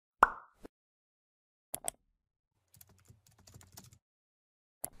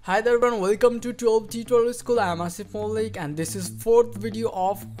Hi there everyone, welcome to 12 Tutorial School. I am Asif Malik and this is fourth video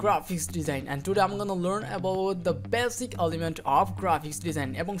of graphics design, and today I'm gonna learn about the basic element of graphics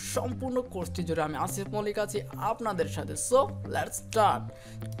design এবং সম্পূর্ণ কোর্সটি জুড়ে আমি আসিফ মলিক আছি আপনাদের সাথে। So let's start.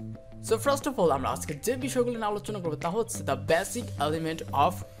 So first of all, আমরা আজকে যে বিষয়গুলো নিয়ে আলোচনা করব তা হচ্ছে the basic element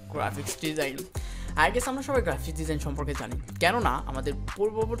of graphics design. I guess আমরা সবাই গ্রাফিক্স ডিজাইন সম্পর্কে জানি, কেননা আমাদের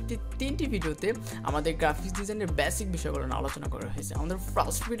পূর্ববর্তী তিনটি ভিডিওতে আমাদের গ্রাফিক্স ডিজাইনের বেসিক বিষয়গুলো নিয়ে আলোচনা করা হয়েছে। আমাদের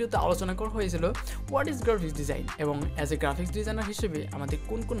ফার্স্ট ভিডিওতে আলোচনা করা হয়েছিল হোয়াট ইজ গ্রাফিক্স ডিজাইন এবং অ্যাজ এ গ্রাফিক্স ডিজাইনার হিসেবে আমাদের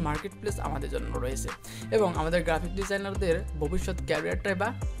কোন কোন মার্কেট প্লেস আমাদের জন্য রয়েছে এবং আমাদের গ্রাফিক ডিজাইনারদের ভবিষ্যৎ ক্যারিয়ারটাই বা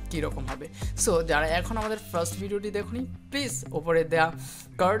কীরকম হবে। সো যারা এখন আমাদের ফার্স্ট ভিডিওটি দেখুনি, প্লিজ ওপরে দেওয়া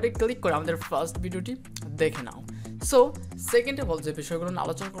কার্ডে ক্লিক করে আমাদের ফার্স্ট ভিডিওটি দেখে নাও। সো সেকেন্ড অফ অল যে বিষয়গুলো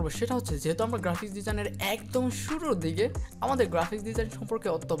আলোচনা করবো সেটা হচ্ছে, যেহেতু আমরা গ্রাফিক্স ডিজাইনের একদম শুরুর দিকে, আমাদের গ্রাফিক্স ডিজাইন সম্পর্কে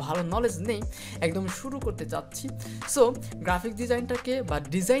অত ভালো নলেজ নেই, একদম শুরু করতে চাচ্ছি। সো গ্রাফিক ডিজাইনটাকে বা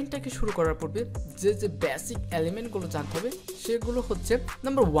ডিজাইনটাকে শুরু করার পূর্বে যে যে বেসিক এলিমেন্টগুলো জানতে হবে সেগুলো হচ্ছে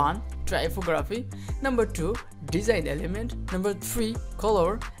number 1 typography, number 2 design element, number 3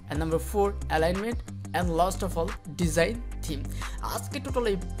 colour, and number 4 alignment, and last of all design theme. আজকে টোটাল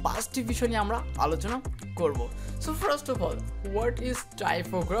এই পাঁচটি বিষয় নিয়ে আমরা আলোচনা করব। So first of all, what is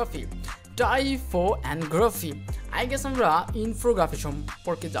typography? Typo and গ্রাফি, I guess আমরা ইনফোগ্রাফি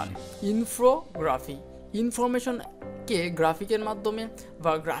সম্পর্কে জানি। ইনফোগ্রাফি ইনফরমেশনকে গ্রাফিকের মাধ্যমে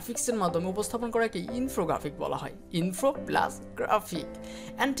বা গ্রাফিক্সের মাধ্যমে উপস্থাপন করাকে ইনফোগ্রাফিক বলা হয়। Info plus graphic.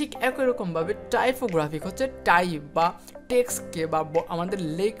 অ্যান্ড ঠিক একই রকমভাবে টাইপোগ্রাফিক হচ্ছে টাইপ বা টেক্সটকে বা আমাদের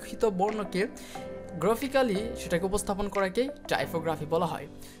লিখিত বর্ণকে গ্রাফিক্যালি সেটাকে উপস্থাপন করাকে টাইপোগ্রাফি বলা হয়।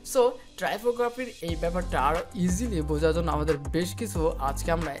 সো টাইপোগ্রাফির এই ব্যাপারটা আরও ইজিলি বোঝার জন্য আমাদের বেশ কিছু আজকে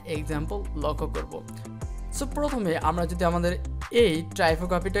আমরা এক্সাম্পল লক্ষ্য করব। সো প্রথমে আমরা যদি আমাদের এই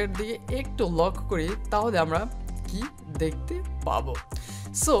টাইপোগ্রাফিটার দিকে একটু লক্ষ্য করি তাহলে আমরা কি দেখতে পাবো।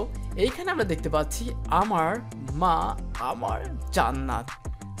 সো এইখানে আমরা দেখতে পাচ্ছি আমার মা আমার জান্নাত।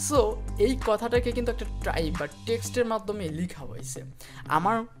 সো এই কথাটাকে কিন্তু একটা টাইপ বা টেক্সটের মাধ্যমে লেখা হয়েছে,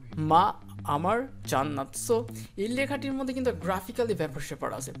 আমার মা আমার জান্নাত। সো এই লেখাটির মধ্যে কিন্তু গ্রাফিক্যালি ব্যাপার স্যাপার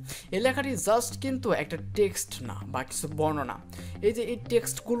আছে। এই লেখাটি জাস্ট কিন্তু একটা টেক্সট না বা কিছু বর্ণনা। এই যে এই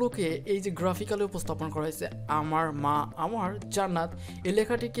টেক্সটগুলোকে এই যে গ্রাফিক্যালি উপস্থাপন করা হয়েছে, আমার মা আমার জান্নাত, এই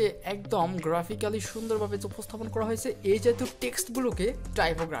লেখাটিকে একদম গ্রাফিক্যালি সুন্দরভাবে উপস্থাপন করা হয়েছে, এই জাতীয় টেক্সটগুলোকে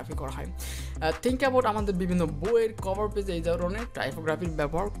টাইপোগ্রাফি করা হয়। থিঙ্ক অ্যাবাউট আমাদের বিভিন্ন বইয়ের কভার পেজে এই ধরনের টাইপোগ্রাফির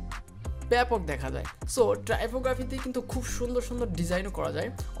ব্যবহার ব্যাপক দেখা যায়। সো টাইপোগ্রাফিতে কিন্তু খুব সুন্দর সুন্দর ডিজাইনও করা যায়।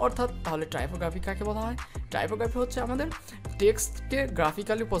 অর্থাৎ তাহলে টাইপোগ্রাফি কাকে বলা হয়? টাইপোগ্রাফি হচ্ছে আমাদের টেক্সটকে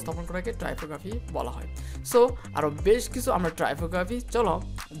গ্রাফিক্যালি উপস্থাপন করাকে টাইপোগ্রাফি বলা হয়। সো আরও বেশ কিছু আমরা টাইপোগ্রাফি চলো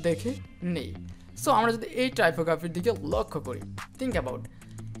দেখে নেই। সো আমরা যদি এই টাইপোগ্রাফির দিকে লক্ষ্য করি, থিঙ্ক অ্যাবাউট,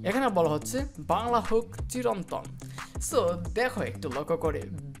 এখানে বলা হচ্ছে বাংলা হোক চিরন্তন। সো দেখো একটু লক্ষ্য করে,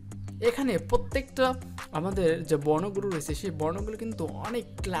 এখানে প্রত্যেকটা আমাদের যে বর্ণগুলো রয়েছে সেই বর্ণগুলো কিন্তু অনেক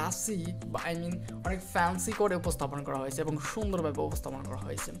ক্লাসিক বা অনেক ফ্যান্সি করে উপস্থাপন করা হয়েছে এবং সুন্দরভাবে উপস্থাপন করা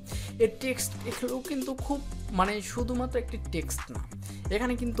হয়েছে। এই টেক্সট এখানেও কিন্তু খুব শুধুমাত্র একটি টেক্সট না,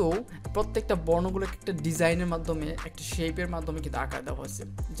 এখানে কিন্তু প্রত্যেকটা বর্ণগুলোকে একটা ডিজাইনের মাধ্যমে একটা শেপের মাধ্যমে কিন্তু আকার দেওয়া হয়েছে,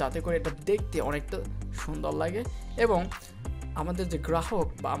 যাতে করে এটা দেখতে অনেকটা সুন্দর লাগে এবং আমাদের যে গ্রাহক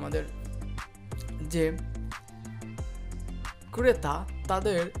বা আমাদের যে ক্রেতা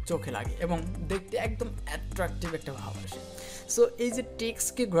তাদের চোখে লাগে এবং দেখতে একদম অ্যাট্রাকটিভ একটা ভাব আসে। সো এই যে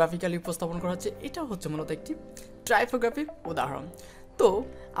টেক্সটকে গ্রাফিক্যালি উপস্থাপন করা হচ্ছে, এটা হচ্ছে মূলত একটি টাইপোগ্রাফির উদাহরণ। তো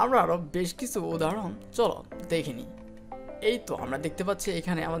আমরা আরও বেশ কিছু উদাহরণ চলো দেখে নিই। এই তো আমরা দেখতে পাচ্ছি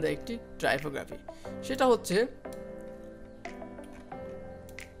এখানে আমাদের একটি টাইপোগ্রাফি, সেটা হচ্ছে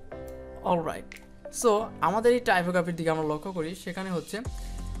অলরাইট। সো আমাদের এই টাইপোগ্রাফির দিকে আমরা লক্ষ্য করি, সেখানে হচ্ছে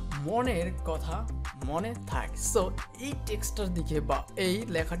মনের কথা মনে থাকে। সো এই টেক্সটার দিকে বা এই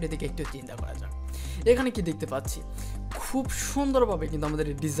লেখাটির দিকে একটু চিন্তা করা যাক। এখানে কি দেখতে পাচ্ছি, খুব সুন্দরভাবে কিন্তু আমাদের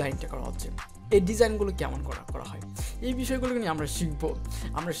এই ডিজাইনটা করা হচ্ছে। এই ডিজাইনগুলো কেমন করা হয়, এই বিষয়গুলো নিয়ে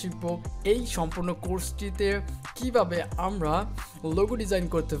আমরা শিখবো এই সম্পূর্ণ কোর্সটিতে কিভাবে আমরা লোগো ডিজাইন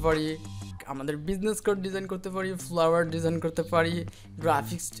করতে পারি, আমাদের বিজনেস কার্ড ডিজাইন করতে পারি, ফ্লাওয়ার ডিজাইন করতে পারি,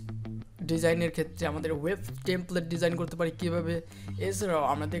 গ্রাফিক্স ডিজাইনের ক্ষেত্রে আমাদের ওয়েব টেমপ্লেট ডিজাইন করতে পারি কীভাবে। এছাড়াও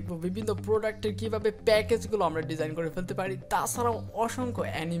আমরা দেখবো বিভিন্ন প্রোডাক্টের কীভাবে প্যাকেজগুলো আমরা ডিজাইন করে ফেলতে পারি। তাছাড়াও অসংখ্য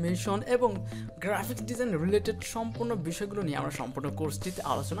অ্যানিমেশন এবং গ্রাফিক্স ডিজাইন রিলেটেড সম্পূর্ণ বিষয়গুলো নিয়ে আমরা সম্পূর্ণ কোর্সটিতে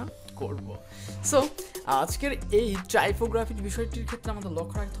আলোচনা করব। সো আজকের এই টাইপোগ্রাফির বিষয়টির ক্ষেত্রে আমাদের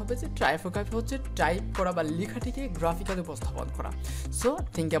লক্ষ্য রাখতে হবে যে টাইপোগ্রাফি হচ্ছে টাইপ করা বা লেখাটিকে গ্রাফিক্যালি উপস্থাপন করা। সো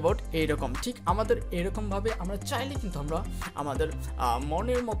থিঙ্ক অ্যাবাউট এইরকম, ঠিক আমাদের এরকমভাবে আমরা চাইলে কিন্তু আমরা আমাদের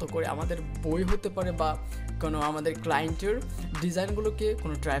মনের মতো করে আমাদের বই হতে পারে বা কোনো আমাদের ক্লায়েন্টের ডিজাইনগুলোকে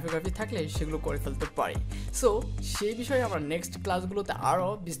কোনো টাইপোগ্রাফি থাকলে সেগুলো করে ফেলতে পারি। সো সেই বিষয়ে আমরা নেক্সট ক্লাসগুলোতে আরও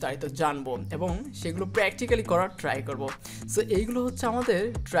বিস্তারিত জানবো এবং সেগুলো প্র্যাকটিক্যালি করার ট্রাই করব। সো এইগুলো হচ্ছে আমাদের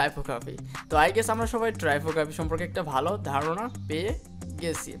টাইপোগ্রাফি। তো আই গেস আমরা সবাই টাইপোগ্রাফি সম্পর্কে একটা ভালো ধারণা পেয়ে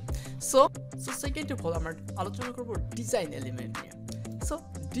গেছি। সো সেকেন্ড অফ অল আমরা আলোচনা করবো ডিজাইন এলিমেন্ট নিয়ে। সো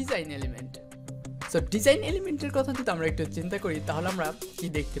ডিজাইন এলিমেন্টের কথা যদি আমরা একটু চিন্তা করি তাহলে আমরা কি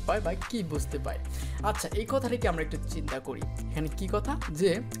দেখতে পাই বা কি বুঝতে পাই। আচ্ছা, এই কথাটাকে আমরা একটু চিন্তা করি। এখানে কি কথা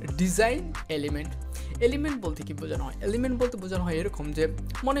যে ডিজাইন এলিমেন্ট বলতে কি বোঝানো হয়? এলিমেন্ট বলতে বোঝানো হয় এরকম যে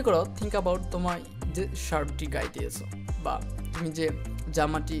মনে করো, থিঙ্ক অ্যাবাউট তোমার যে শার্টটি গায়ে দিয়েছো বা তুমি যে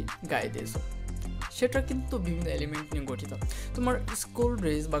জামাটি গায়ে দিয়েছো, সেটা কিন্তু বিভিন্ন এলিমেন্ট নিয়ে গঠিত। তোমার স্কুল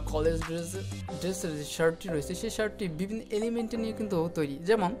ড্রেস বা কলেজ ড্রেসের যে শার্টটি রয়েছে সেই শার্টটি বিভিন্ন এলিমেন্ট নিয়ে কিন্তু তৈরি।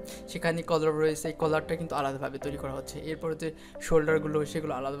 যেমন সেখানে কলার রয়েছে, এই কলারটা কিন্তু আলাদাভাবে তৈরি করা হচ্ছে। এরপরে যে শোল্ডারগুলো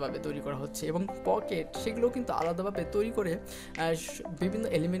সেগুলো আলাদাভাবে তৈরি করা হচ্ছে এবং পকেট সেগুলো কিন্তু আলাদাভাবে তৈরি করে বিভিন্ন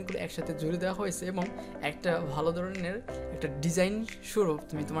এলিমেন্টগুলো একসাথে জুড়ে দেওয়া হয়েছে এবং একটা ভালো ধরনের একটা ডিজাইন স্বরূপ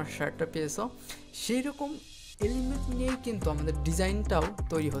তুমি তোমার শার্টটা পেয়েছো। সেই রকম এলিমেন্ট নিয়েই কিন্তু আমাদের ডিজাইনটাও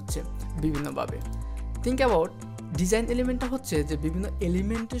তৈরি হচ্ছে বিভিন্নভাবে। থিঙ্ক অ্যাবাউট ডিজাইন এলিমেন্টটা হচ্ছে যে বিভিন্ন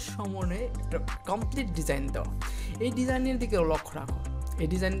এলিমেন্টের সমন্বয়ে একটা কমপ্লিট ডিজাইন দেওয়া। এই ডিজাইনের দিকে লক্ষ্য রাখো। এই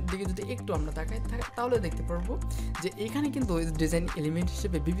ডিজাইনের দিকে যদি একটু আমরা তাকাই তাহলে দেখতে পারবো যে এখানে কিন্তু ডিজাইন এলিমেন্ট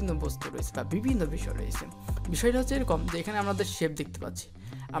হিসেবে বিভিন্ন বস্তু রয়েছে বা বিভিন্ন বিষয় রয়েছে। বিষয়টা হচ্ছে এরকম যে এখানে আমাদের শেপ দেখতে পাচ্ছি,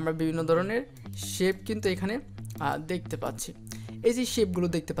 আমরা বিভিন্ন ধরনের শেপ কিন্তু এখানে দেখতে পাচ্ছি। এই যে শেপগুলো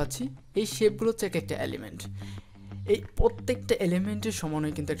দেখতে পাচ্ছি, এই শেপগুলো হচ্ছে একটা এলিমেন্ট। এই প্রত্যেকটা এলিমেন্টের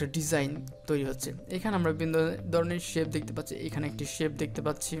সমন্বয়ে কিন্তু একটা ডিজাইন তৈরি হচ্ছে। এখানে আমরা বিভিন্ন ধরনের শেপ দেখতে পাচ্ছি, এখানে একটি শেপ দেখতে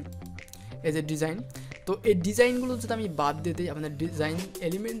পাচ্ছি, এই যে ডিজাইন। তো এই ডিজাইনগুলো যদি আমি বাদ দিয়ে দিই আমাদের ডিজাইন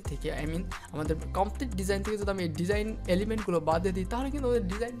এলিমেন্ট থেকে, আমাদের কমপ্লিট ডিজাইন থেকে যদি আমি এই ডিজাইন এলিমেন্টগুলো বাদ দিয়ে দিই তাহলে কিন্তু ওদের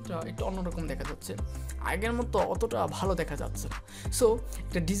ডিজাইনটা একটু অন্যরকম দেখা যাচ্ছে, আগের মতো অতটা ভালো দেখা যাচ্ছে না। সো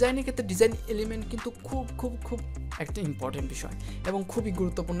একটা ডিজাইনের ক্ষেত্রে ডিজাইন এলিমেন্ট কিন্তু খুব খুব খুব একটা ইম্পর্টেন্ট বিষয় এবং খুবই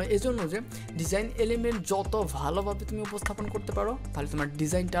গুরুত্বপূর্ণ। এজন্য যে ডিজাইন এলিমেন্ট যত ভালোভাবে তুমি উপস্থাপন করতে পারো তাহলে তোমার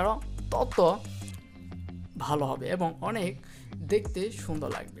ডিজাইনটা আরও তত ভালো হবে এবং অনেক দেখতে সুন্দর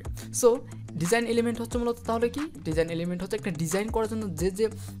লাগবে। সো ডিজাইন এলিমেন্ট হচ্ছে মূলত তাহলে কি? ডিজাইন এলিমেন্ট হচ্ছে একটা ডিজাইন করার জন্য যে যে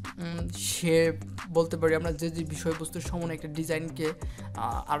শেপ বলতে পারি আমরা, যে যে বিষয়বস্তুর সমন্বয়ে একটা ডিজাইনকে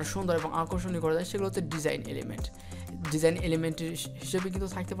আরও সুন্দর এবং আকর্ষণীয় করা যায় সেগুলো হচ্ছে ডিজাইন এলিমেন্ট। ডিজাইন এলিমেন্টের হিসেবে কিন্তু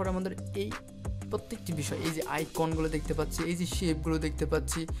থাকতে পারে আমাদের এই প্রত্যেকটি বিষয়। এই যে আইকনগুলো দেখতে পাচ্ছি, এই যে শেপগুলো দেখতে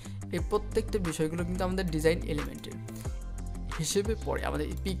পাচ্ছি, এই প্রত্যেকটা বিষয়গুলো কিন্তু আমাদের ডিজাইন এলিমেন্টের হিসেবে পড়ে। আমাদের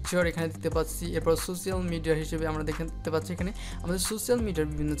পিকচার এখানে দেখতে পাচ্ছি, এরপর সোশ্যাল মিডিয়া হিসেবে আমরা দেখতে পাচ্ছি এখানে আমাদের সোশ্যাল মিডিয়ার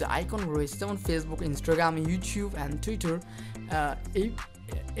বিভিন্ন যে আইকন রয়েছে যেমন Facebook, Instagram, YouTube and Twitter,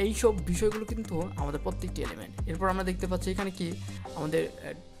 এই সব বিষয়গুলো কিন্তু আমাদের প্রত্যেকটি এলিমেন্ট। এরপর আমরা দেখতে পাচ্ছি এখানে কি আমাদের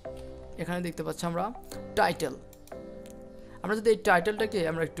এখানে দেখতে পাচ্ছি আমরা টাইটেল। আমরা যদি এই টাইটেলটাকে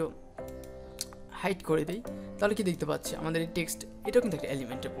আমরা একটু হাইড করে দিই তাহলে কি দেখতে পাচ্ছি আমাদের এই টেক্সট, এটাও কিন্তু একটা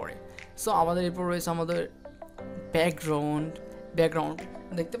এলিমেন্টে পড়ে। সো আমাদের এরপর রয়েছে আমাদের ব্যাকগ্রাউন্ড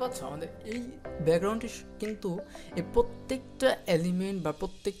দেখতে পাচ্ছ। আমাদের এই ব্যাকগ্রাউন্ডে কিন্তু এই প্রত্যেকটা এলিমেন্ট বা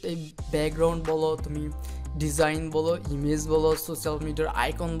প্রত্যেকটা এই ব্যাকগ্রাউন্ড বলো, তুমি ডিজাইন বলো, ইমেজ বলো, সোশ্যাল মিডিয়ার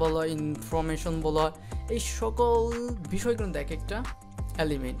আইকন বলো, ইনফরমেশন বলো, এই সকল বিষয়গুলো দেখ একটা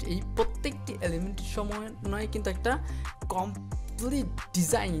এলিমেন্ট। এই প্রত্যেকটি এলিমেন্টের সমন্বয়ে কিন্তু একটা কমপ্লিট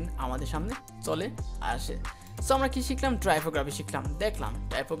ডিজাইন আমাদের সামনে চলে আসে। সো আমরা কি শিখলাম? টাইপোগ্রাফি শিখলাম, দেখলাম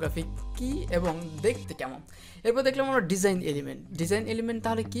টাইপোগ্রাফি কি এবং দেখতে কেমন। এরপর দেখলাম আমরা ডিজাইন এলিমেন্ট।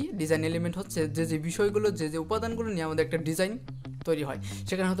 তাহলে কি? ডিজাইন এলিমেন্ট হচ্ছে যে যে বিষয়গুলো, যে যে উপাদানগুলো নিয়ে আমাদের একটা ডিজাইন তৈরি হয়।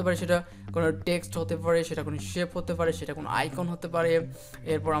 সেখানে হতে পারে সেটা কোনো টেক্সট হতে পারে, সেটা কোনো শেপ হতে পারে, সেটা কোনো আইকন হতে পারে।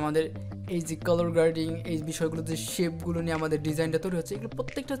 এরপর আমাদের এই যে কালার গ্রেডিং, এই বিষয়গুলো, যে শেপগুলো নিয়ে আমাদের ডিজাইনটা তৈরি হচ্ছে, এগুলো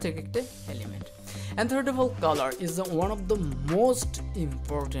প্রত্যেকটা হচ্ছে একটা element. And third of all, colour is one of the most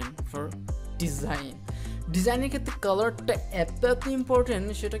important for ডিজাইনের ক্ষেত্রে কালারটা এত ইম্পর্টেন্ট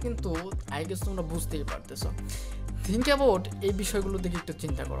সেটা কিন্তু আই গেস তোমরা বুঝতেই পারতেছো। থিঙ্ক অ্যাবাউট এই বিষয়গুলো দিকে একটু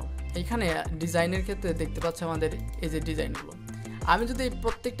চিন্তা করো। এখানে ডিজাইনের ক্ষেত্রে দেখতে পাচ্ছ আমাদের এই যে ডিজাইনগুলো, আমি যদি এই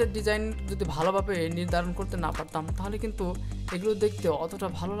প্রত্যেকটা ডিজাইন যদি ভালোভাবে নির্ধারণ করতে না পারতাম তাহলে কিন্তু এগুলো দেখতে অতটা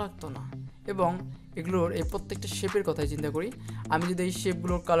ভালো লাগতো না। এবং এগুলোর এই প্রত্যেকটা শেপের কথাই চিন্তা করি, আমি যদি এই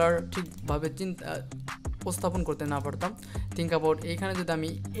শেপগুলোর কালার ঠিকভাবে উপস্থাপন করতে না পারতাম, থিঙ্ক অ্যাবাউট এইখানে যদি আমি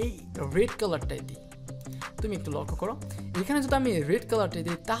এই রেড কালারটাই দিই তুমি একটু লক্ষ্য করো, এখানে যদি আমি রেড কালারটা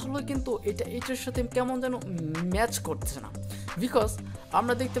দিই তাহলে কিন্তু এটা এটার সাথে কেমন যেন ম্যাচ করছে না, বিকজ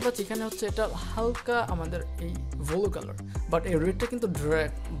আমরা দেখতে পাচ্ছি এখানে হচ্ছে এটা হালকা আমাদের এই ব্লু কালার, বাট এই রেডটা কিন্তু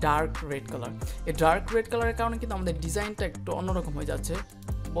ডার্ক রেড কালার। এই ডার্ক রেড কালারের কারণে কিন্তু আমাদের ডিজাইনটা একটু অন্যরকম হয়ে যাচ্ছে,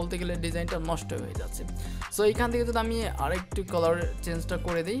 বলতে গেলে ডিজাইনটা নষ্ট হয়ে যাচ্ছে। সো এইখান থেকে যদি আমি আরেকটু কালার চেঞ্জটা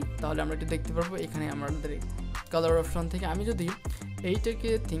করে দিই তাহলে আমরা একটু দেখতে পারবো এখানে আমাদের কালার অপশন থেকে আমি যদি এইটাকে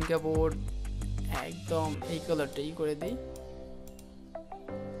থিঙ্ক অ্যাবাউট একদম এই কালারটাই করে দিই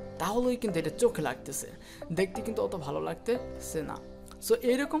তাহলেই কিন্তু এটা চোখে লাগতেছে, দেখতে কিন্তু অত ভালো লাগতেছে না। সো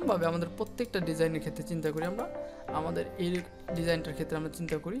এইরকমভাবে আমাদের প্রত্যেকটা ডিজাইনের ক্ষেত্রে চিন্তা করি আমরা, আমাদের এই ডিজাইনটার ক্ষেত্রে আমরা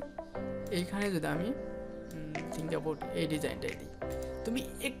চিন্তা করি এইখানে যদি আমি থিঙ্ক অ্যাবাউট এই ডিজাইনটাই দিই, তুমি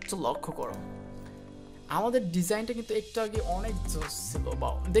একটু লক্ষ্য করো আমাদের ডিজাইনটা কিন্তু একটু আগে অনেক জোস ছিল বা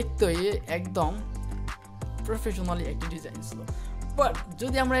দেখতে একদম প্রফেশনালি একটি ডিজাইন ছিল, বাট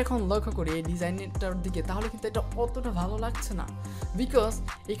যদি আমরা এখন লক্ষ্য করি এই ডিজাইনটার দিকে তাহলে কিন্তু এটা অতটা ভালো লাগছে না, বিকজ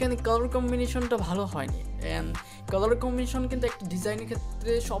এখানে কালার কম্বিনেশনটা ভালো হয়নি। অ্যান্ড কালার কম্বিনেশন কিন্তু একটা ডিজাইনের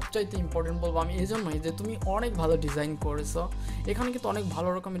ক্ষেত্রে সবচাইতে ইম্পর্টেন্ট বলবো আমি এই জন্যই যে তুমি অনেক ভালো ডিজাইন করেছো, এখানে কিন্তু অনেক ভালো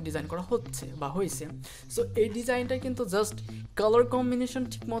রকমের ডিজাইন করা হচ্ছে বা হয়েছে। সো এই ডিজাইনটা কিন্তু জাস্ট কালার কম্বিনেশন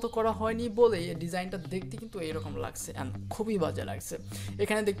ঠিক মতো করা হয়নি বলে এই ডিজাইনটা দেখতে কিন্তু এইরকম লাগছে অ্যান্ড খুবই বাজে লাগছে।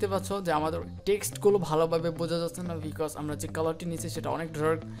 এখানে দেখতে পাচ্ছ যে আমাদের টেক্সটগুলো ভালোভাবে বোঝা যাচ্ছে না, বিকজ আমরা যে কালারটি নিচ্ছি সেটা অনেক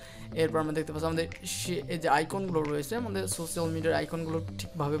ডার্ক। এরপর আমরা দেখতে পাচ্ছি আমাদের এই যে আইকনগুলো রয়েছে আমাদের সোশ্যাল মিডিয়ার আইকনগুলো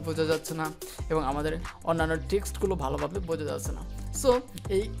ঠিকভাবে বোঝা যাচ্ছে না এবং আমাদের অন্যান্য টেক্সটগুলো ভালোভাবে বোঝা যাচ্ছে না। সো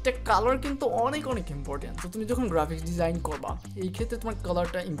এইটা কালার কিন্তু অনেক অনেক ইম্পর্টেন্ট। তো তুমি যখন গ্রাফিক্স ডিজাইন করবা এই ক্ষেত্রে তোমার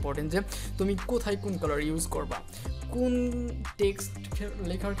কালারটা ইম্পর্টেন্ট, যে তুমি কোথায় কোন কালার ইউজ করবা, কোন টেক্সট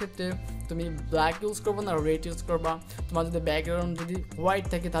লেখার ক্ষেত্রে তুমি ব্ল্যাক ইউজ করবা না রেড ইউজ করবা, তোমার যদি ব্যাকগ্রাউন্ড যদি হোয়াইট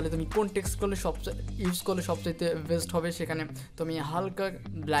থাকে তাহলে তুমি কোন টেক্সট করলে ইউজ করলে সবচাইতে বেস্ট হবে, সেখানে তুমি হালকা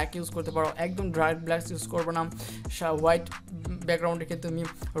ব্ল্যাক ইউজ করতে পারো, একদম ডার্ক ব্ল্যাক ইউজ করবে না। হোয়াইট ব্যাকগ্রাউন্ডের ক্ষেত্রে তুমি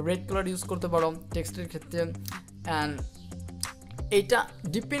রেড কালার ইউজ করতে পারো টেক্সটের ক্ষেত্রে। অ্যান্ড এইটা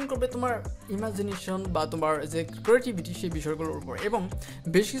ডিপেন্ড করবে তোমার ইমাজিনেশন বা তোমার যে ক্রিয়েটিভিটি সেই বিষয়গুলোর উপর, এবং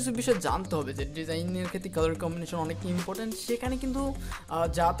বেশ কিছু বিষয় জানতে হবে যে ডিজাইনের ক্ষেত্রে কালার কম্বিনেশন অনেক ইম্পর্টেন্ট, সেখানে কিন্তু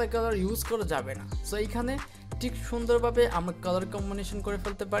যা তা কালার ইউজ করা যাবে না। সো এইখানে ঠিক সুন্দরভাবে আমরা কালার কম্বিনেশন করে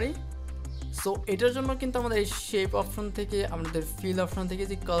ফেলতে পারি। সো এটার জন্য কিন্তু আমাদের এই শেপ অপশন থেকে আমাদের ফিল অপশন থেকে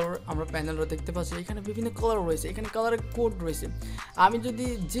যে কালার আমরা প্যানেলটা দেখতে পাচ্ছি এখানে বিভিন্ন কালার রয়েছে, এখানে কালারের কোড রয়েছে। আমি যদি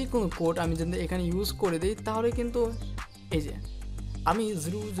যে কোনো কোড আমি যদি এখানে ইউজ করে দিই তাহলে কিন্তু এই যে আমি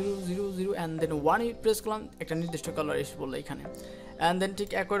 0 অ্যান্ড দেন 1 প্রেস করলাম একটা নির্দিষ্ট কালার এসে পড়লো এখানে, অ্যান্ড দেন ঠিক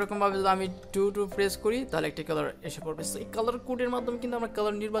একই রকমভাবে যদি আমি 2 প্রেস করি তাহলে একটা কালার এসে পড়বে। সো এই কালার কোডের মাধ্যমে কিন্তু আমরা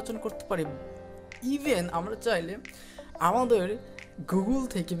কালার নির্বাচন করতে পারি। ইভেন আমরা চাইলে আমাদের গুগল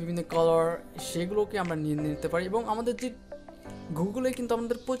থেকে বিভিন্ন কালার সেগুলোকে আমরা নিয়ে নিতে পারি, এবং আমাদের যে গুগলে কিন্তু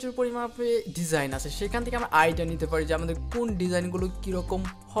আমাদের প্রচুর পরিমাণে ডিজাইন আছে, সেখান থেকে আমরা আইডিয়া নিতে পারি যে আমাদের কোন ডিজাইনগুলো কীরকম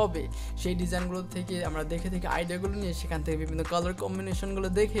হবে, সেই ডিজাইনগুলো থেকে আমরা দেখে আইডিয়াগুলো নিয়ে সেখান থেকে বিভিন্ন কালার কম্বিনেশনগুলো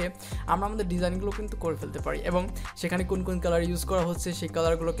দেখে আমরা আমাদের ডিজাইনগুলো কিন্তু করে ফেলতে পারি, এবং সেখানে কোন কোন কালার ইউজ করা হচ্ছে সেই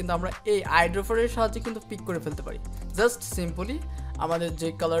কালারগুলো কিন্তু আমরা এই আইড্রপারের সাহায্যে কিন্তু পিক করে ফেলতে পারি। জাস্ট সিম্পলি আমাদের যে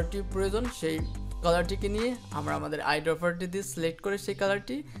কালারটি প্রয়োজন সেই কালারটিকে নিয়ে আমরা আমাদের আইড্রপারটি দিয়ে সিলেক্ট করে সেই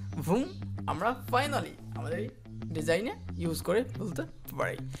কালারটি আমরা ফাইনালি আমাদের ডিজাইনে ইউজ করে ফেলতে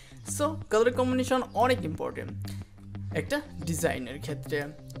পারি। সো কালার কম্বিনেশন অনেক ইম্পর্টেন্ট একটা ডিজাইনের ক্ষেত্রে।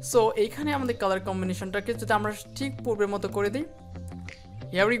 সো এইখানে আমাদের কালার কম্বিনেশনটাকে যদি আমরা ঠিক পূর্বের মতো করে দিই,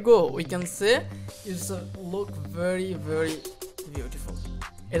 here we go, we can say it's a look very very beautiful,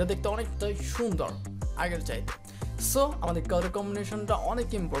 এটা দেখতে অনেকটাই সুন্দর আগের চাইতে। সো আমাদের কালার কম্বিনেশনটা অনেক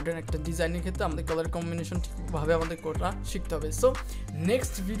ইম্পর্টেন্ট একটা ডিজাইনের ক্ষেত্রে, আমাদের কালার কম্বিনেশন ঠিকভাবে আমাদের করা শিখতে হবে। সো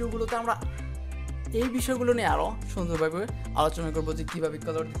নেক্সট ভিডিওগুলোতে আমরা এই বিষয়গুলো নিয়ে আরও সুন্দরভাবে আলোচনা করবো যে কীভাবে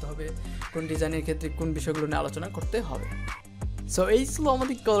কালার দিতে হবে, কোন ডিজাইনের ক্ষেত্রে কোন বিষয়গুলো নিয়ে আলোচনা করতে হবে। সো এই ছিল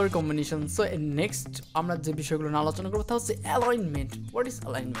আমাদের কালার কম্বিনেশন। সো নেক্সট আমরা যে বিষয়গুলো নিয়ে আলোচনা করবো তা হচ্ছে alignment. What is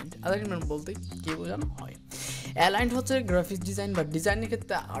alignment? Alignment বলতে কী বোঝানো হয়? অ্যালাইনড হচ্ছে গ্রাফিক্স ডিজাইন বা ডিজাইনের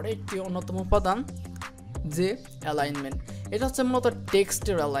ক্ষেত্রে আরও একটি অন্যতম উপাদান যে অ্যালাইনমেন্ট। এটা হচ্ছে মূলত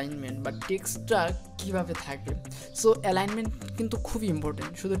টেক্সটের অ্যালাইনমেন্ট বা টেক্সটটা কীভাবে থাকবে। সো অ্যালাইনমেন্ট কিন্তু খুবই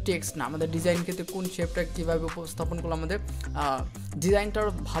ইম্পর্টেন্ট, শুধু টেক্সট না, আমাদের ডিজাইন ক্ষেত্রে কোন শেপটা কীভাবে উপস্থাপন করলে আমাদের ডিজাইনটা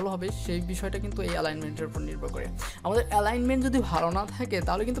আরও ভালো হবে সেই বিষয়টা কিন্তু এই অ্যালাইনমেন্টের উপর নির্ভর করে। আমাদের অ্যালাইনমেন্ট যদি ভালো না থাকে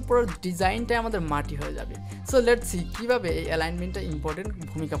তাহলে কিন্তু পুরো ডিজাইনটাই আমাদের মাটি হয়ে যাবে। সো লেটস সি কীভাবে এই অ্যালাইনমেন্টটা ইম্পর্টেন্ট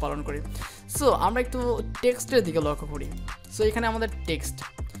ভূমিকা পালন করে। সো আমরা একটু টেক্সটের দিকে লক্ষ্য করি। সো এখানে আমাদের টেক্সট,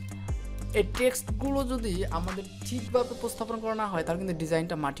 এই টেক্সটগুলো যদি আমাদের ঠিকভাবে উপস্থাপন করা না হয় তাহলে কিন্তু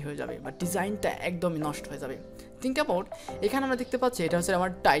ডিজাইনটা মাটি হয়ে যাবে বা ডিজাইনটা একদমই নষ্ট হয়ে যাবে। থিঙ্ক অ্যাবাউট, এখানে আমরা দেখতে পাচ্ছি এটা হচ্ছে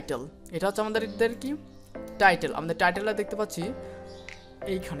আমার টাইটেল, এটা হচ্ছে আমাদের কি টাইটেল। আমাদের টাইটেলটা দেখতে পাচ্ছি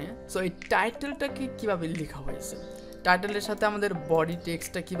এইখানে। সো এই টাইটেলটাকে কীভাবে লেখা হয়েছে, টাইটেলের সাথে আমাদের বডি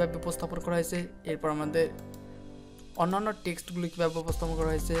টেক্সটটা কীভাবে উপস্থাপন করা হয়েছে, এরপর আমাদের অন্যান্য টেক্সটগুলো কীভাবে উপস্থাপন করা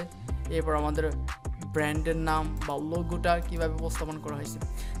হয়েছে, এরপর আমাদের ব্র্যান্ডের নাম বা লোগোটা কীভাবে উপস্থাপন করা হয়েছে,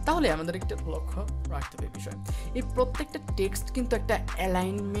 তাহলে আমাদের একটা লক্ষ্য রাখতে হবে বিষয়। এই প্রত্যেকটা টেক্সট কিন্তু একটা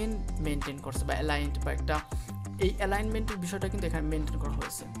অ্যালাইনমেন্ট মেনটেন করছে বা অ্যালাইন্ড বা একটা এই অ্যালাইনমেন্টের বিষয়টা কিন্তু এখানে মেনটেন করা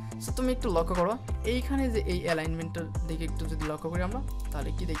হয়েছে। সো তুমি একটু লক্ষ্য করো এইখানে যে এই অ্যালাইনমেন্টের দিকে একটু যদি লক্ষ্য করি আমরা, তাহলে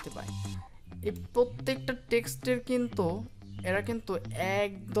কি দেখতে পাই, এই প্রত্যেকটা টেক্সটের কিন্তু এরা কিন্তু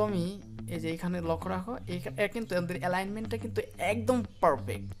একদমই, এই যে এখানে লক্ষ্য রাখো, এরা কিন্তু এদের অ্যালাইনমেন্টটা কিন্তু একদম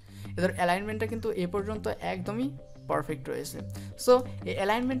পারফেক্ট, এদের অ্যালাইনমেন্টটা কিন্তু এ পর্যন্ত একদমই পারফেক্ট রয়েছে। সো এই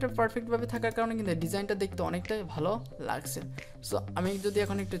অ্যালাইনমেন্টটা পারফেক্টভাবে থাকার কারণে কিন্তু ডিজাইনটা দেখতে অনেকটাই ভালো লাগছে। সো আমি যদি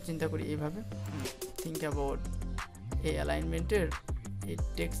এখন একটু চিন্তা করি এইভাবে, থিঙ্ক অ্যাবাউট এই অ্যালাইনমেন্টের এই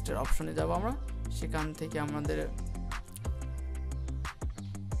টেক্সটের অপশনে যাব আমরা, সেখান থেকে আমাদের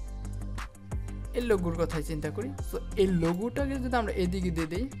এই লোগোর কথাই চিন্তা করি। সো এই লোগোটাকে যদি আমরা এদিকে দিয়ে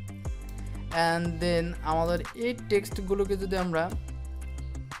দিই, অ্যান্ড দেন আমাদের এই টেক্সটগুলোকে যদি আমরা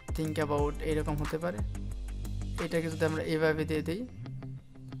থিঙ্ক অ্যাবাউট এরকম হতে পারে, এটাকে যদি আমরা এভাবে দিয়ে দিই,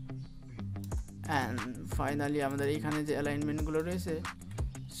 অ্যান্ড ফাইনালি আমাদের এইখানে যে অ্যালাইনমেন্টগুলো রয়েছে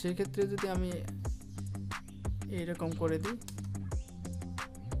সেক্ষেত্রে যদি আমি এইরকম করে দিই,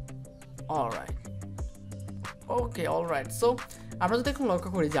 অলরাইট, ওকে অলরাইট। সো আমরা যদি এখন লক্ষ্য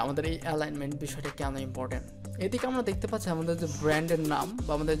করি যে আমাদের এই অ্যালাইনমেন্ট বিষয়টা কেন ইম্পর্টেন্ট, এদিকে আমরা দেখতে পাচ্ছি আমাদের যে ব্র্যান্ডের নাম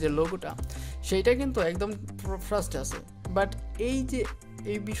বা আমাদের যে লোগোটা সেইটা কিন্তু একদম ফার্স্ট আছে, বাট এই যে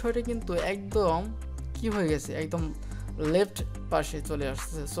এই বিষয়টা কিন্তু একদম কি হয়ে গেছে, একদম লেফট পাশে চলে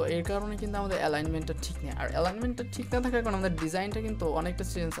আসছে। সো এর কারণে কিন্তু আমাদের অ্যালাইনমেন্টটা ঠিক নেই, আর অ্যালাইনমেন্টটা ঠিক না থাকার কারণে আমাদের ডিজাইনটা কিন্তু অনেকটা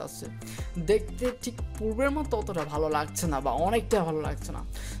চেঞ্জ আসছে, দেখতে ঠিক পূর্বের মতো অতটা ভালো লাগছে না বা অনেকটা ভালো লাগছে না।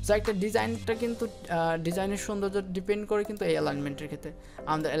 সো একটা ডিজাইনটা কিন্তু ডিজাইনের সৌন্দর্য ডিপেন্ড করে কিন্তু এই অ্যালাইনমেন্টের ক্ষেত্রে।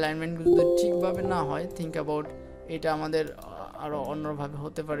 আমাদের অ্যালাইনমেন্টগুলো যদি ঠিকভাবে না হয়, থিঙ্ক অ্যাবাউট এটা আমাদের আরও অন্যভাবে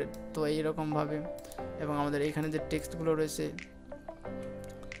হতে পারে, তো এইরকমভাবে। এবং আমাদের এখানে যে টেক্সটগুলো রয়েছে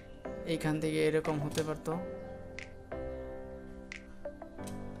এইখান থেকে এরকম হতে পারতো।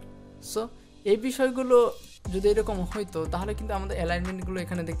 সো এই বিষয়গুলো যদি এরকম হইতো তাহলে কিন্তু আমাদের অ্যালাইনমেন্টগুলো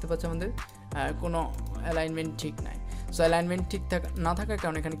এখানে দেখতে পাচ্ছি আমাদের কোনো অ্যালাইনমেন্ট ঠিক নাই। সো অ্যালাইনমেন্ট ঠিক না থাকার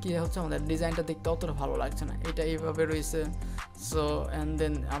কারণে এখানে কী হচ্ছে, আমাদের ডিজাইনটা দেখতে অতটা ভালো লাগছে না, এটা এইভাবে রয়েছে। সো অ্যান্ড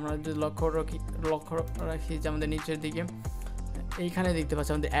দেন আমরা যদি লক্ষ্য রাখি যে আমাদের নিচের দিকে এইখানে দেখতে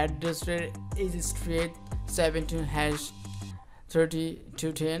পাচ্ছি আমাদের অ্যাড্রেসের এই যে স্ট্রেট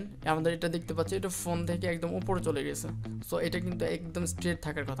 17#30-10 আমাদের এটা দেখতে পাচ্ছি, এটা ফোন থেকে একদম উপরে চলে গেছে। সো এটা কিন্তু একদম স্ট্রেট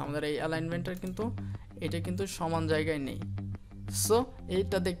থাকার কথা, আমাদের এই অ্যালাইনমেন্টটা কিন্তু এটা কিন্তু সমান জায়গায় নেই। সো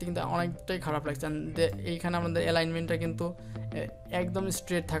এইটা দেখতে কিন্তু অনেকটাই খারাপ লাগছে। এইখানে আমাদের অ্যালাইনমেন্টটা কিন্তু একদম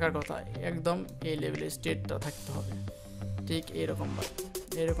স্ট্রেট থাকার কথা, একদম এই লেভেলে স্ট্রেটটা থাকতে হবে, ঠিক এরকমভাবে।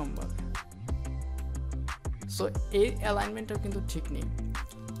 সো এই অ্যালাইনমেন্টটাও কিন্তু ঠিক নেই।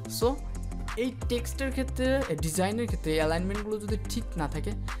 সো এই টেক্সটের ক্ষেত্রে, ডিজাইনের ক্ষেত্রে অ্যালাইনমেন্টগুলো যদি ঠিক না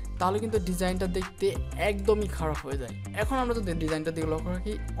থাকে তাহলে কিন্তু ডিজাইনটা দেখতে একদমই খারাপ হয়ে যায়। এখন আমরা যদি ডিজাইনটা দিকে লক্ষ্য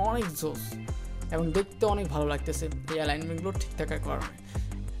রাখি, অনেক জোস এবং দেখতে অনেক ভালো লাগতেছে এই অ্যালাইনমেন্টগুলো ঠিক থাকার কারণে।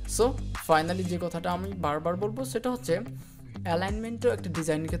 সো ফাইনালি যে কথাটা আমি বারবার বলবো সেটা হচ্ছে অ্যালাইনমেন্টও একটা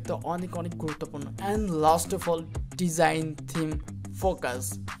ডিজাইনের ক্ষেত্রে অনেক গুরুত্বপূর্ণ। And last of all design theme focus.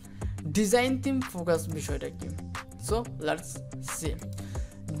 Design theme focus বিষয়টা কি? So let's see.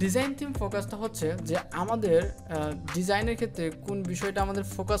 Design theme ফোকাসটা হচ্ছে যে আমাদের ডিজাইনের ক্ষেত্রে কোন বিষয়টা আমাদের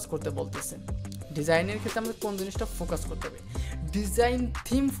ফোকাস করতে বলতেছে, ডিজাইনের ক্ষেত্রে আমাদের কোন জিনিসটা ফোকাস করতে হবে। ডিজাইন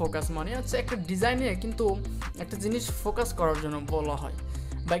থিম ফোকাস মানে হচ্ছে একটা ডিজাইনে কিন্তু একটা জিনিস ফোকাস করার জন্য বলা হয়,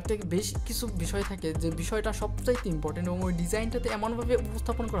 বা একটা বেশ কিছু বিষয় থাকে যে বিষয়টা সবচাইতে ইম্পর্টেন্ট এবং ওই ডিজাইনটাতে এমনভাবে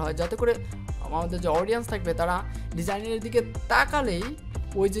উপস্থাপন করা হয় যাতে করে আমাদের যে অডিয়েন্স থাকবে তারা ডিজাইনের দিকে তাকালেই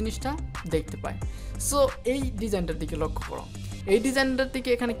ওই জিনিসটা দেখতে পায়। সো এই ডিজাইনটার দিকে লক্ষ্য করো, এই ডিজাইনটার দিকে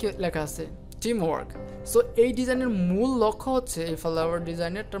এখানে কি লেখা আছে? Team work. সো এই ডিজাইনের মূল লক্ষ্য হচ্ছে, এই ফ্লাওয়ার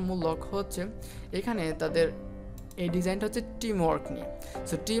ডিজাইনেরটার মূল লক্ষ্য হচ্ছে এখানে তাদের এই ডিজাইনটা হচ্ছে টিম ওয়ার্ক নিয়ে।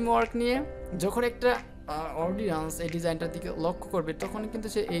 সো টিম ওয়ার্ক নিয়ে যখন একটা অডিয়েন্স এই ডিজাইনটার দিকে লক্ষ্য করবে তখন কিন্তু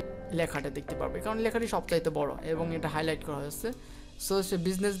সে এই লেখাটা দেখতে পারবে, কারণ লেখাটি সবচাইতে বড় এবং এটা হাইলাইট করা হয়েছে। সো সে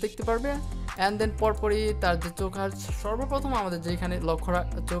বিজনেস দেখতে পারবে, অ্যান্ড দেন পরপরই তার যে চোখ আসবে, সর্বপ্রথম আমাদের যেখানে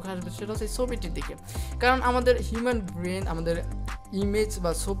চোখ আসবে সেটা হচ্ছে ছবিটির দিকে, কারণ আমাদের হিউম্যান ব্রেন আমাদের ইমেজ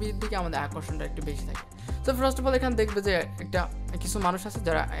বা ছবির দিকে আমাদের আকর্ষণটা একটু বেশি থাকে। তো ফার্স্ট অফ অল এখানে দেখবে যে কিছু মানুষ আছে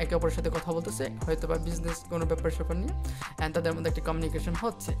যারা একে অপরের সাথে কথা বলতেছে, হয়তো বা বিজনেস কোনো ব্যাপার নিয়ে, অ্যান্ড তাদের মধ্যে একটা কমিউনিকেশন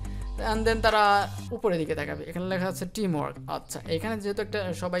হচ্ছে, অ্যান্ড দেন তারা উপরের দিকে তাকাবে, এখানে লেখা আছে টিম ওয়ার্ক। আচ্ছা, এখানে যেহেতু একটা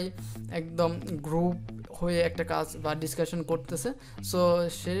সবাই একদম গ্রুপ হয়ে একটা কাজ বা ডিসকাশন করতেছে, সো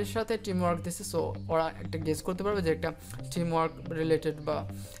সে সাথে টিম ওয়ার্ক দিচ্ছে। সো ওরা একটা গেস করতে পারবে যে একটা টিম ওয়ার্ক রিলেটেড বা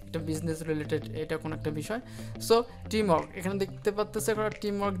একটা বিজনেস রিলেটেড এটা কোনো একটা বিষয়। সো টিম ওয়ার্ক এখানে দেখতে পাচ্ছে, ওরা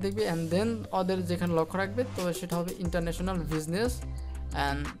টিম ওয়ার্ক দেখবে অ্যান্ড দেন ওদের যেখানে লক্ষ্য রাখবে তো সেটা হবে international business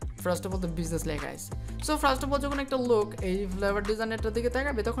and first of all the business লেখা আছে। সো ফার্স্ট অফ অল যখন একটা লোক এই ফ্লেভার ডিজাইনারটার দিকে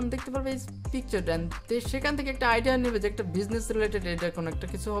তাকাবে তখন দেখতে পারবে এই পিকচারটা, অ্যান্ড সেখান থেকে একটা আইডিয়া নেবে যে একটা বিজনেস রিলেটেড এটা কোনো একটা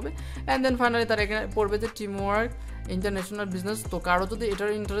কিছু হবে। অ্যান্ড দেন ফাইনালি তারা এখানে পড়বে যে টিম ওয়ার্ক ইন্টারন্যাশনাল বিজনেস। তো কারো যদি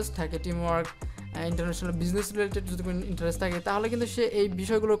এটার ইন্টারেস্ট থাকে, team work international business related যদি কোনো ইন্টারেস্ট থাকে, তাহলে কিন্তু সে এই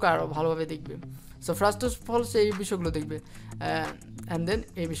বিষয়গুলোকে আরও ভালোভাবে দেখবে। সো ফার্স্ট অফ অল সে এই বিষয়গুলো দেখবে অ্যান্ড দেন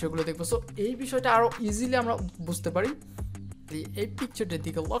এই বিষয়গুলো দেখবো। সো এই বিষয়টা আরও ইজিলি আমরা বুঝতে পারি। এই পিকচারটার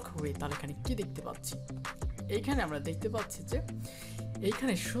দিকে লক্ষ্য হয়ে তাহলে এখানে কি দেখতে পাচ্ছি, এইখানে আমরা দেখতে পাচ্ছি যে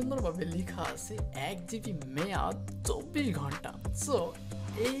এইখানে সুন্দরভাবে লেখা আছে 1 জিবি মেয়াদ 24 ঘন্টা। সো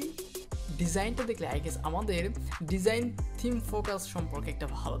এই ডিজাইনটা দেখলে আই গেস আমাদের ডিজাইন থিম ফোকাস সম্পর্কে একটা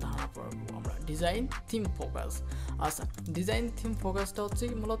ভালো ধারণা পাবো আমরা। ডিজাইন থিম ফোকাস, আচ্ছা ডিজাইন থিম ফোকাসটা হচ্ছে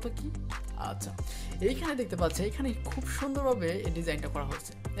মূলত কি, আচ্ছা এইখানে দেখতে পাচ্ছি এখানে খুব সুন্দরভাবে এই ডিজাইনটা করা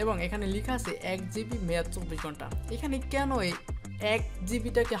হয়েছে এবং এখানে লেখা আছে 1 জিবি মেয়াদ 24 ঘন্টা। এখানে কেন এই 1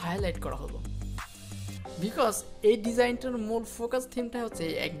 জিবিটাকে হাইলাইট করা হলো, বিকজ এই ডিজাইনটার মূল ফোকাস থিমটা হচ্ছে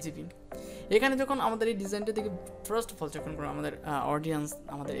এই 1 জিবি। এখানে যখন আমাদের এই ডিজাইনটা দেখে ফার্স্ট অফ অল যখন আমাদের অডিয়েন্স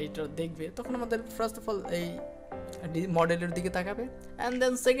আমাদের এইটা দেখবে তখন আমাদের ফার্স্ট অফ অল এই মডেলের দিকে তাকাবে and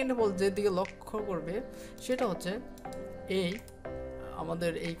then second of all যেদিকে লক্ষ্য করবে সেটা হচ্ছে এই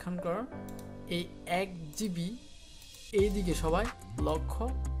আমাদের এইখানকার এই 1 জিবি এই দিকে সবাই লক্ষ্য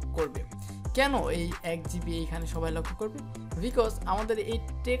করবে। কেন এই 1 জিবি এইখানে সবাই লক্ষ্য করবে, বিকজ আমাদের এই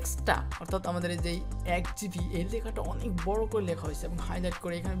টেক্সটটা অর্থাৎ আমাদের এই যে 1 জিবি এই লেখাটা অনেক বড় করে লেখা হয়েছে এবং হাইলাইট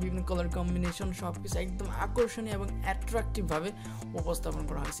করে এখানে বিভিন্ন কালার কম্বিনেশন সব কিছু একদম আকর্ষণীয় এবং অ্যাট্রাকটিভভাবে উপস্থাপন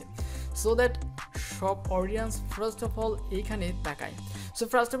করা হয়েছে, সো দ্যাট সব অডিয়েন্স ফার্স্ট অফ অল এইখানে তাকায়। সো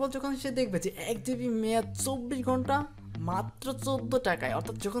ফার্স্ট অফ অল যখন সে দেখবে যে 1 জিবি মেয়াদ 24 ঘন্টা মাত্র 14 টাকায়,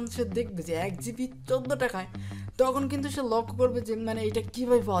 অর্থাৎ যখন সে দেখবে যে 1 জিবি 14 টাকায়, তখন কিন্তু সে লক্ষ্য করবে যে মানে এটা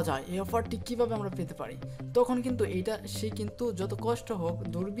কীভাবে পাওয়া যায়, এই অফারটি কীভাবে আমরা পেতে পারি। তখন কিন্তু এইটা সে কিন্তু যত কষ্ট হোক,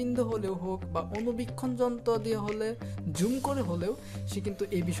 দূরবীন হলেও হোক বা অনুবীক্ষণ যন্ত্র দিয়ে হলে জুম করে হলেও সে কিন্তু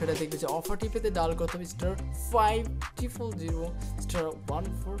এই বিষয়টা দেখবে যে অফারটি পেতে ডায়াল করতে হবে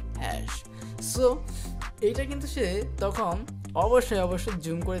 *500*14#। সো এইটা কিন্তু সে তখন অবশ্যই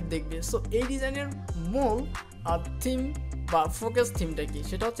জুম করে দেখবে। সো এই ডিজাইনের মূল থিম বা ফোকাস থিমটা কি,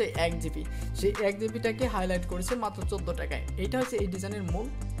 সেটা হচ্ছে 1 জিবি। সেই 1 জিবিটাকে হাইলাইট করেছে মাত্র 14 টাকায়। এটা হচ্ছে এই ডিজাইনের মূল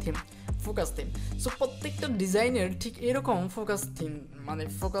থিম, ফোকাস থিম। সো প্রত্যেকটা ডিজাইনের ঠিক এরকম ফোকাস থিম মানে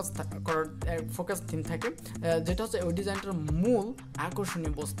ফোকাস থিম থাকে, যেটা হচ্ছে ওই ডিজাইনটার মূল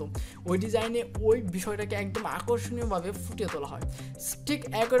আকর্ষণীয় বস্তু। ওই ডিজাইনে ওই বিষয়টাকে একদম আকর্ষণীয়ভাবে ফুটিয়ে তোলা হয়। ঠিক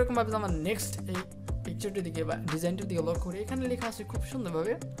একই রকমভাবে আমার নেক্সট এই পিকচারটির দিকে বা ডিজাইনটির দিকে লক্ষ্য করি, এখানে লেখা আছে খুব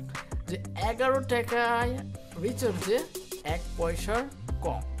সুন্দরভাবে যে 11 টাকায় রিচার্জে 1 পয়সার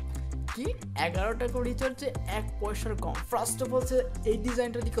কম। কি 11 টাকা রিচার্জে 1 পয়সার কম? ফার্স্ট অফ অল এই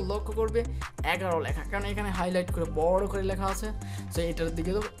ডিজাইনটার দিকে লক্ষ্য করবে 11 লেখা, কারণ এখানে হাইলাইট করে বড় করে লেখা আছে। সো এটার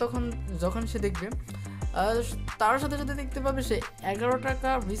দিকে তখন যখন সে দেখবে তার সাথে সাথে দেখতে পাবে সে 11 টাকা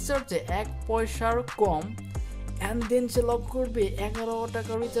রিচার্জে 1 পয়সার কম, অ্যান্ড দেন সে লক্ষ্য করবে 11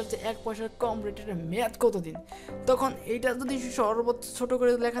 টাকা রিচার্জে 1 পয়সার কম রেটের মেয়াদ কতদিন। তখন এইটা যদি সর্বোচ্চ ছোট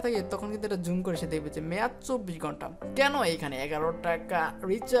করে লেখা থাকে তখন কিন্তু এটা জুম করে সে দেখবে যে মেয়াদ 24 ঘন্টা। কেন এইখানে 11 টাকা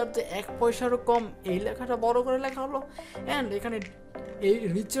রিচার্জে 1 পয়সারও কম এই লেখাটা বড় করে লেখা হলো, অ্যান্ড এখানে এই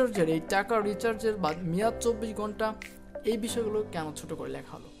রিচার্জের এই টাকা রিচার্জের বা মেয়াদ 24 ঘন্টা এই বিষয়গুলো কেন ছোট করে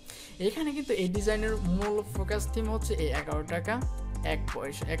লেখা হলো। এখানে কিন্তু এই ডিজাইনের মূল ফোকাস থিম হচ্ছে এই 11 টাকা 1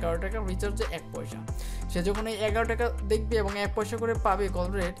 পয়সা, 11 টাকা রিচার্জে 1 পয়সা। সে যখন এই 11 টাকা দেখবে এবং 1 পয়সা করে পাবে কল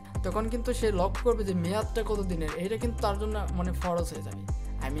রেট, তখন কিন্তু সে লক্ষ্য করবে যে মেয়াদটা কত দিনের। এটা কিন্তু তার জন্য মানে ফরজ হয়ে যাবে,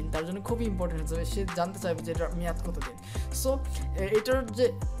 তার জন্য খুবই ইম্পর্টেন্ট হয়ে যাবে। সে জানতে চাইবে যে এটার মেয়াদ কত দিন। সো এটার যে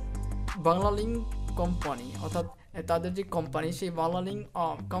বাংলা লিঙ্ক কোম্পানি অর্থাৎ তাদের যে কোম্পানি, সেই বাংলা লিঙ্ক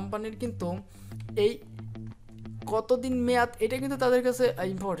কোম্পানির কিন্তু এই কতদিন মেয়াদ এটা কিন্তু তাদের কাছে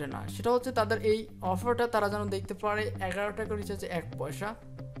ইম্পর্টেন্ট না, সেটা হচ্ছে তাদের এই অফারটা তারা যেন দেখতে পারে 11 টাকা রিচার্জে 1 পয়সা,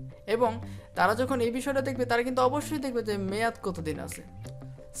 এবং তারা যখন এই বিষয়টা দেখবে তারা কিন্তু অবশ্যই দেখবে যে মেয়াদ কতদিন আছে।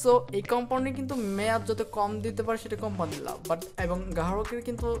 সো এই কোম্পানি কিন্তু মেয়াদ যত কম দিতে পারে সেটা কোম্পানির লাভ, বাট এবং গ্রাহকের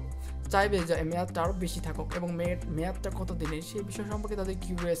কিন্তু চাইবে যে মেয়াদটা আরও বেশি থাকুক এবং মেয়াদটা কত দিনের সেই বিষয় সম্পর্কে তাদের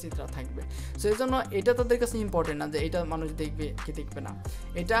কিউরিয়াসিটিটা থাকবে। সো এই জন্য এটা তাদের কাছে ইম্পর্টেন্ট না যে এটা মানুষ দেখবে কি দেখবে না,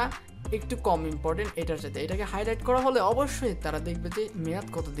 এটা একটু কম ইম্পর্টেন্ট এটার সাথে। এটাকে হাইলাইট করা হলে অবশ্যই তারা দেখবে যে মেয়াদ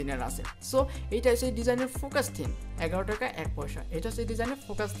কত দিনের আছে। সো এইটা সেই ডিজাইনের ফোকাস থিম, 11 টাকা 1 পয়সা, এটা সেই ডিজাইনের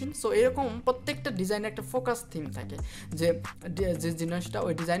ফোকাস থিম। সো এরকম প্রত্যেকটা ডিজাইনের একটা ফোকাস থিম থাকে যে যে জিনিসটা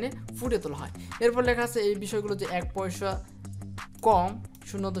ওই ডিজাইনে ফুটে তোলা হয়। এরপর লেখা আছে এই বিষয়গুলো যে 1 পয়সা কম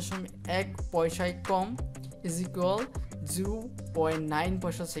 0.1 পয়সায় কম ইজ ইকুয়াল 0.9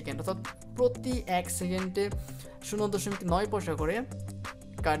 পয়সা সেকেন্ড, অর্থাৎ প্রতি 1 সেকেন্ডে 0.9 পয়সা করে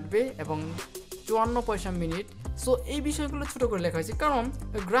কাটবে এবং 54 পয়সা মিনিট। সো এই বিষয়গুলো ছোটো করে লেখা হয়েছে, কারণ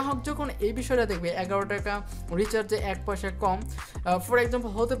গ্রাহক যখন এই বিষয়টা দেখবে 11 টাকা রিচার্জে 1 পয়সা কম, ফর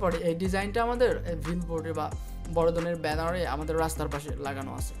এক্সাম্পল হতে পারে এই ডিজাইনটা আমাদের বিলবোর্ডে বা বড় ধরনের ব্যানারে আমাদের রাস্তার পাশে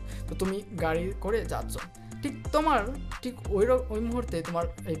লাগানো আছে। তো তুমি গাড়ি করে যাচ্ছ, ঠিক ওই মুহূর্তে তোমার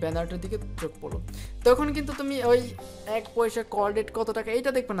এই ব্যানারটার দিকে চোখ পড়লো, তখন কিন্তু তুমি ওই 1 পয়সা কল রেট কত টাকা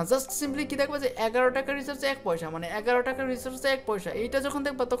এইটা দেখবে না, জাস্ট সিম্পলি কি দেখবে যে 11 টাকা রিচার্জে 1 পয়সা, মানে 11 টাকা রিচার্জে 1 পয়সা। এইটা যখন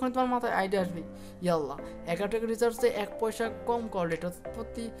দেখবা তখন তোমার মাথায় আইডিয়া আসবে, ইয়াল্লা 11 টাকা রিচার্জে 1 পয়সা কম কল রেট,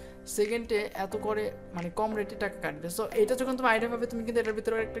 প্রতি সেকেন্ডে এত করে মানে কম রেটে টাকা কাটবে। সো এটা যখন তুমি আইডিয়া পাবে, তুমি কিন্তু এটার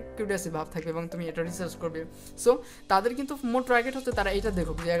ভিতরে একটা কিউরিয়াসিটি ভাব থাকবে এবং তুমি এটা রিসার্চ করবে। সো তাদের কিন্তু মোট টার্গেট হচ্ছে তারা এটা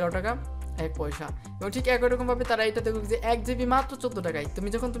দেখুক যে 11 টাকা 1 পয়সা, এবং ঠিক একই রকমভাবে তারা এটা দেখুক যে 1 জিবি মাত্র 14 টাকায়। তুমি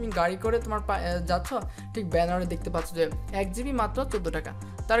যখন গাড়ি করে তোমার যাচ্ছ, ঠিক ব্যানারে দেখতে পাচ্ছ যে 1 জিবি মাত্র 14 টাকা।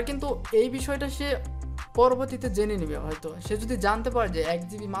 তারা কিন্তু এই বিষয়টা সে পরবর্তীতে জেনে নেবে। হয়তো সে যদি জানতে পারে যে 1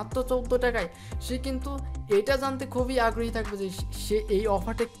 জিবি মাত্র 14 টাকায়, সে কিন্তু এটা জানতে খুবই আগ্রহী থাকবে যে সে এই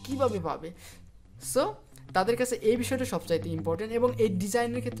অফারটা কীভাবে পাবে। সো তাদের কাছে এই বিষয়টা সবচাইতে ইম্পর্টেন্ট, এবং এই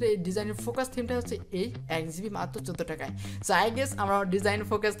ডিজাইনের ক্ষেত্রে এই ডিজাইনের ফোকাস থিমটা হচ্ছে এই 1 জিবি মাত্র 14 টাকায়। সো আই গেস আমরা ডিজাইন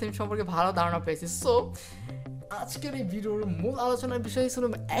ফোকাস থিম সম্পর্কে ভালো ধারণা পেয়েছি। সো আজকের এই ভিডিওর মূল আলোচনার বিষয় ছিল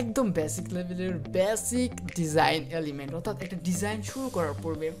একদম বেসিক লেভেলের বেসিক ডিজাইন এলিমেন্ট, অর্থাৎ একটা ডিজাইন শুরু করার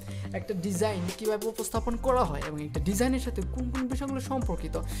পূর্বে একটা ডিজাইন কীভাবে উপস্থাপন করা হয় এবং একটা ডিজাইনের সাথে কোন কোন বিষয়গুলো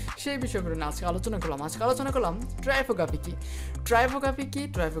সম্পর্কিত সেই বিষয়গুলো নিয়ে আজকে আলোচনা করলাম। টাইপোগ্রাফি কি?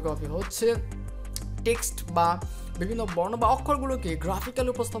 টাইপোগ্রাফি হচ্ছে টেক্সট বা বিভিন্ন বর্ণ বা অক্ষরগুলোকে গ্রাফিক্যালি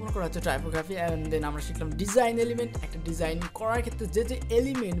উপস্থাপন করা হচ্ছে টাইপোগ্রাফি। অ্যান্ড দেন আমরা শিখলাম ডিজাইন এলিমেন্ট, একটা ডিজাইন করার ক্ষেত্রে যে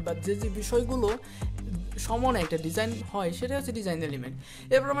এলিমেন্ট বা যে বিষয়গুলো সমানে একটা ডিজাইন হয় সেটা হচ্ছে ডিজাইন এলিমেন্ট।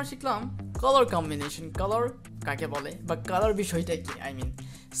 এরপর আমরা শিখলাম কালার কম্বিনেশন, কালার কাকে বলে বা কালার বিষয়টা কি,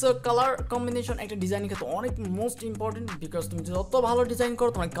 সো কালার কম্বিনেশন একটা ডিজাইনের ক্ষেত্রে অনেক মোস্ট ইম্পর্টেন্ট, বিকজ তুমি যত ভালো ডিজাইন করো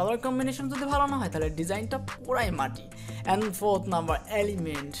তোমার কালার কম্বিনেশন যদি ভালো না হয় তাহলে ডিজাইনটা পুরাই মাটি। অ্যান্ড 4th নাম্বার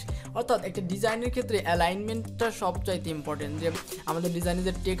এলিমেন্ট, অর্থাৎ একটা ডিজাইনের ক্ষেত্রে অ্যালাইনমেন্টটা সবচাইতে ইম্পর্টেন্ট, যে আমাদের ডিজাইনে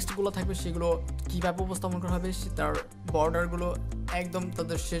যে টেক্সটগুলো থাকবে সেগুলো কীভাবে উপস্থাপন করা হবে, তার বর্ডারগুলো একদম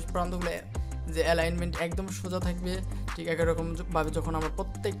তাদের শেষ প্রান্তগুলো যে অ্যালাইনমেন্ট একদম সোজা থাকবে। ঠিক একই রকমভাবে যখন আমরা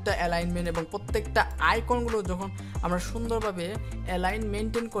প্রত্যেকটা অ্যালাইনমেন্ট এবং প্রত্যেকটা আইকনগুলো যখন আমরা সুন্দরভাবে অ্যালাইন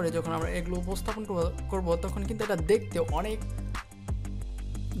মেনটেন করে যখন আমরা এগুলো উপস্থাপন করব তখন কিন্তু এটা দেখতে অনেক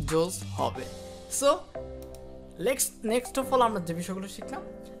জোস হবে। সো নেক্সট অফ অল আমরা যে বিষয়গুলো শিখলাম,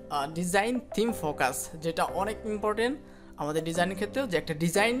 ডিজাইন থিম ফোকাস, যেটা অনেক ইম্পর্টেন্ট আমাদের ডিজাইনের ক্ষেত্রেও, যে একটা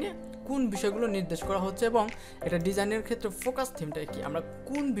ডিজাইনে কোন বিষয়গুলো নির্দেশ করা হচ্ছে এবং এটা ডিজাইনের ক্ষেত্রে ফোকাস থিমটা কি, আমরা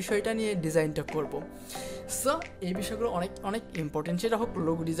কোন বিষয়টা নিয়ে ডিজাইনটা করব। সো এই বিষয়গুলো অনেক ইম্পর্টেন্ট, সেটা হোক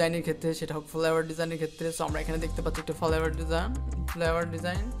লোগো ডিজাইনের ক্ষেত্রে, সেটা হোক ফ্লেভার ডিজাইনের ক্ষেত্রে। সো আমরা এখানে দেখতে পাচ্ছি একটা ফ্লেভার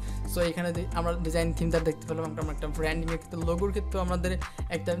ডিজাইন। সো এখানে আমরা ডিজাইন থিমটা দেখতে পেলাম। আমরা একটা ব্র্যান্ডিংয়ের ক্ষেত্রে লোগোর ক্ষেত্রে আমাদের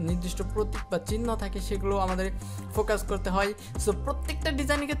একটা নির্দিষ্ট প্রতীক বা চিহ্ন থাকে, সেগুলো আমাদের ফোকাস করতে হয়। সো প্রত্যেকটা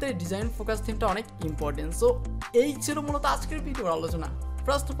ডিজাইনের ক্ষেত্রে ডিজাইন ফোকাস থিমটা অনেক ইম্পর্টেন্ট। সো এই ছিল মূলত আজকের ভিডিওর আলোচনা।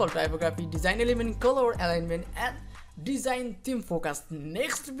 First of all, typography, design element, color alignment and design theme focus.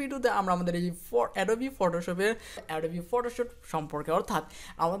 Next ভিডিওতে আমরা আমাদের এই অ্যাডোবি ফটোশপ সম্পর্কে, অর্থাৎ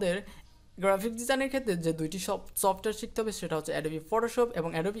আমাদের গ্রাফিক ডিজাইনের ক্ষেত্রে যে দুইটি সফটওয়্যার শিখতে হবে সেটা হচ্ছে অ্যাডোবি ফটোশপ এবং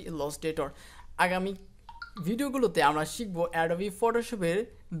অ্যাডোবি ইলাস্ট্রেটর। আগামী ভিডিওগুলোতে আমরা শিখব অ্যাডোবি ফটোশপের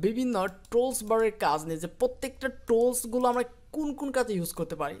বিভিন্ন টুলস বারের কাজ নিয়ে, যে প্রত্যেকটা টুলসগুলো আমরা কোন কাজে ইউজ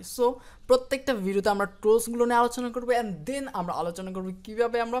করতে পারি। সো প্রত্যেকটা ভিডিওতে আমরা টুলসগুলো নিয়ে আলোচনা করবো, অ্যান্ড দেন আমরা আলোচনা করবো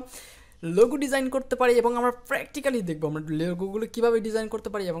কীভাবে আমরা লোগো ডিজাইন করতে পারি, এবং আমরা প্র্যাকটিক্যালি দেখবো আমরা লোগোগুলো কীভাবে ডিজাইন করতে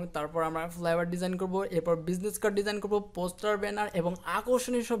পারি, এবং তারপর আমরা ফ্লেভার ডিজাইন করবো, এরপর বিজনেস কার্ড ডিজাইন করবো, পোস্টার ব্যানার এবং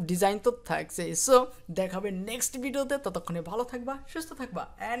আকর্ষণীয় সব ডিজাইন তো থাকছে। সো দেখাবে নেক্সট ভিডিওতে, ততক্ষণে ভালো থাকবা, সুস্থ থাকবা,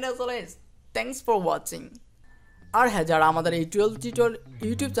 and as always thanks for watching. আর হ্যাঁ, যারা আমাদের এই 12 টিউটোরিয়াল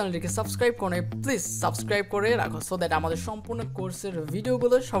ইউটিউব চ্যানেলটিকে সাবস্ক্রাইব করে প্লিজ সাবস্ক্রাইব করে রাখো, সো দ্যাট আমাদের সম্পূর্ণ কোর্সের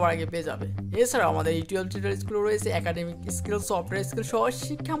ভিডিওগুলো সবার আগে পেয়ে যাবে। এছাড়াও আমাদের এই 12 টিউটোরিয়াল স্কুল রয়েছে একাডেমিক স্কিল, সফটওয়্যার স্কিল সহ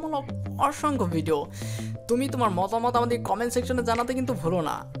শিক্ষামূলক অসংখ্য ভিডিও। তুমি তোমার মতামত আমাদের কমেন্ট সেকশনে জানাতে কিন্তু ভুলো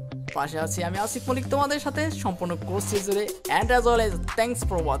না। পাশে আছি আমি আসিফ মলিক তোমাদের সাথে সম্পূর্ণ কোর্স জুড়ে, and as always thanks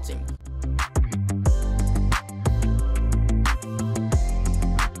for watching.